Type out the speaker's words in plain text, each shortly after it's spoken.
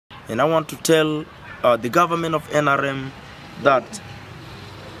And I want to tell the government of NRM that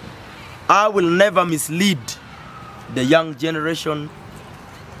I will never mislead the young generation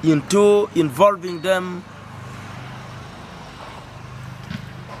into involving them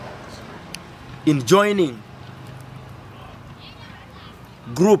in joining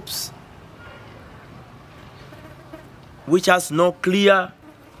groups which has no clear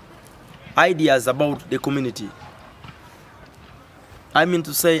ideas about the community. I mean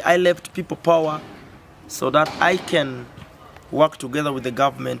to say, I left people power so that I can work together with the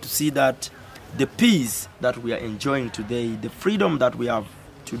government to see that the peace that we are enjoying today, the freedom that we have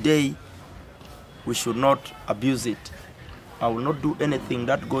today, we should not abuse it. I will not do anything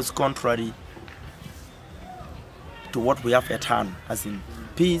that goes contrary to what we have at hand, as in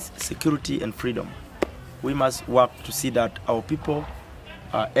peace, security, and freedom. We must work to see that our people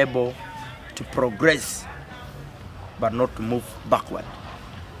are able to progress, but not to move backward.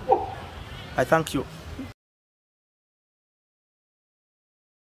 I thank you.